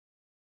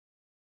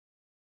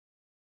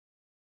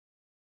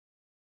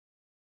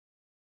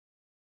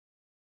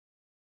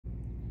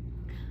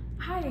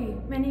Hi,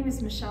 my name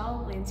is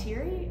Michelle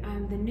Lanteri.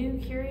 I'm the new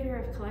Curator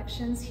of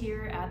Collections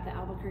here at the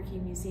Albuquerque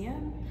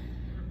Museum.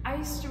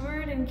 I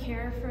steward and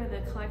care for the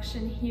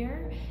collection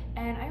here,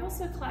 and I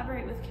also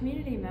collaborate with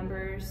community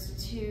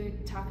members to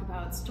talk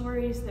about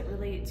stories that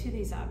relate to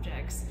these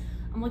objects.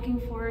 I'm looking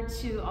forward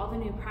to all the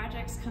new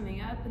projects coming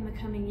up in the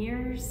coming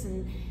years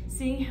and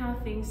seeing how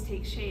things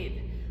take shape.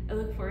 I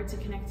look forward to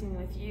connecting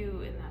with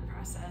you in that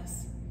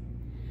process.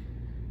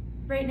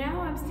 Right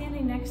now I'm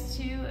standing next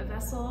to a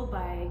vessel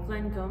by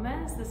Glenn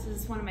Gomez. This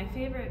is one of my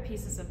favorite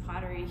pieces of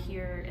pottery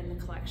here in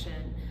the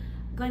collection.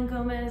 Glenn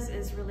Gomez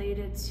is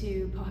related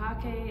to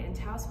Pojoaque and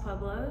Taos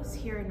Pueblos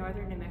here in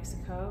northern New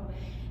Mexico.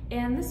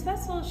 And this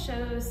vessel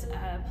shows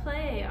a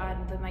play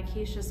on the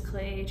micaceous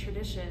clay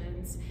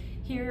traditions.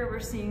 Here we're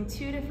seeing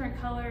two different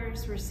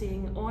colors. We're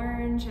seeing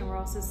orange and we're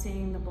also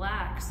seeing the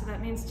black. So that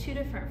means two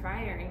different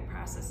firing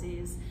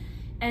processes.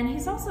 And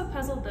he's also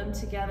puzzled them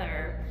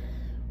together.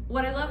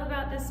 What I love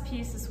about this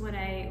piece is when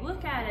I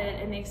look at it,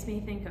 it makes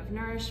me think of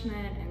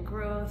nourishment and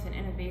growth and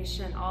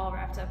innovation all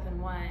wrapped up in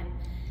one.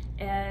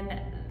 And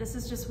this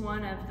is just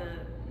one of the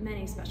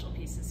many special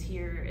pieces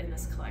here in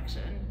this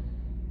collection.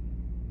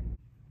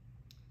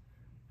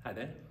 Hi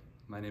there,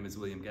 my name is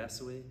William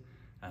Gassaway.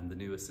 I'm the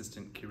new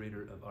Assistant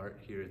Curator of Art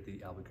here at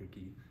the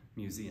Albuquerque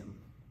Museum.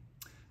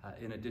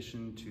 In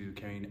addition to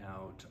carrying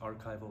out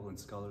archival and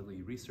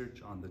scholarly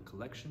research on the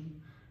collection,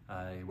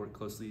 I work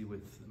closely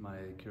with my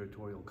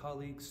curatorial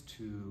colleagues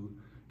to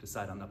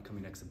decide on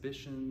upcoming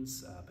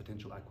exhibitions,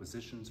 potential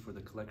acquisitions for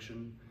the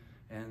collection,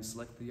 and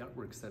select the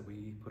artworks that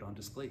we put on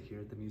display here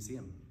at the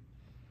museum.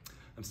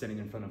 I'm standing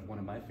in front of one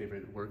of my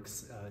favorite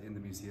works in the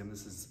museum.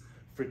 This is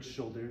Fritz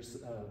Schulder's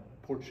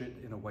portrait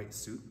in a white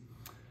suit.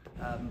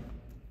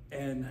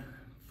 And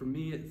for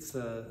me, it's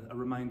a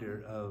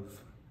reminder of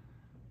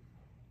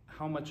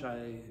how much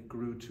I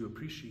grew to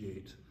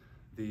appreciate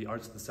the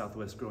arts of the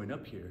Southwest growing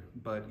up here,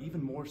 but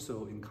even more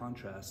so in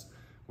contrast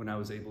when I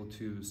was able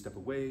to step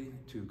away,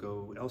 to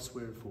go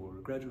elsewhere for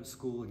graduate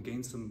school and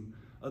gain some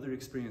other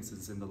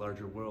experiences in the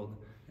larger world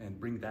and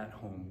bring that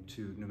home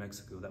to New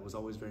Mexico. That was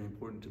always very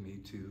important to me,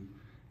 to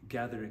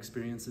gather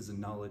experiences and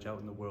knowledge out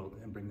in the world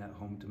and bring that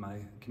home to my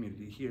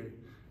community here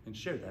and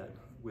share that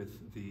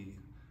with the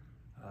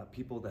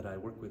people that I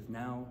work with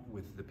now,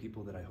 with the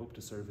people that I hope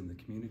to serve in the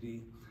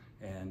community,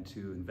 and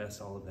to invest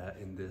all of that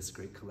in this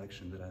great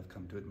collection that I've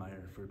come to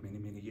admire for many,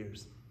 many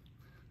years.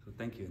 So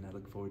thank you, and I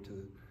look forward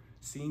to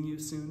seeing you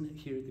soon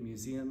here at the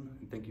museum,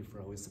 and thank you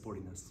for always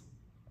supporting us.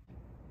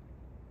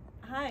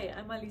 Hi,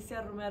 I'm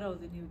Alicia Romero,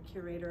 the new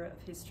Curator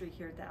of History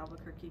here at the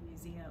Albuquerque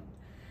Museum.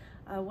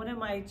 One of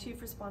my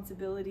chief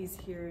responsibilities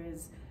here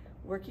is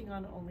working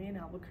on Only in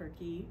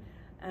Albuquerque,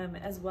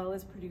 as well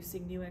as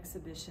producing new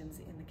exhibitions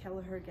in the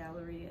Kelleher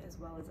Gallery, as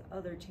well as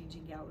other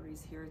changing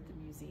galleries here at the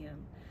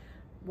museum.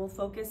 We'll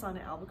focus on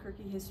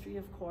Albuquerque history,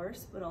 of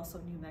course, but also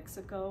New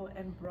Mexico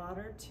and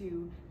broader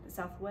to the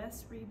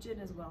Southwest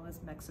region as well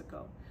as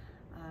Mexico.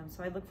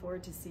 So I look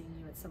forward to seeing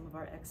you at some of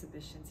our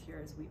exhibitions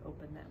here as we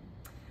open them.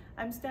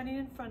 I'm standing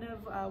in front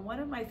of one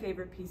of my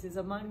favorite pieces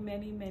among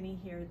many, many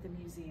here at the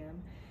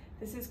museum.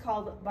 This is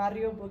called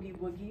Barrio Boogie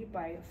Woogie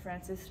by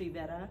Francis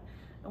Rivera.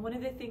 And one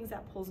of the things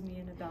that pulls me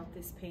in about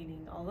this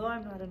painting, although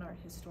I'm not an art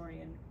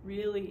historian,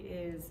 really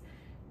is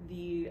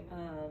the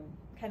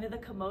kind of the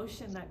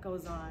commotion that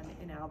goes on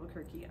in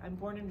Albuquerque. I'm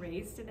born and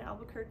raised in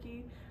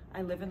Albuquerque.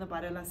 I live in the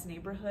Barelas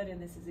neighborhood,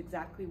 and this is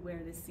exactly where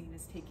this scene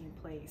is taking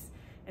place.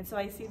 And so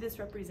I see this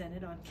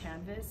represented on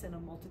canvas in a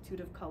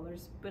multitude of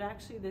colors, but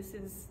actually this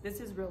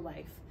is real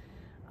life.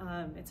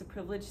 It's a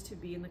privilege to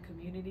be in the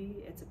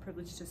community. It's a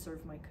privilege to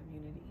serve my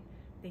community.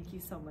 Thank you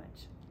so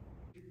much.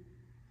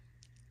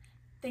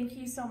 Thank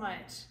you so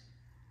much.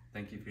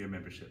 Thank you for your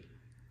membership.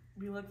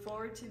 We look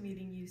forward to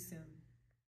meeting you soon.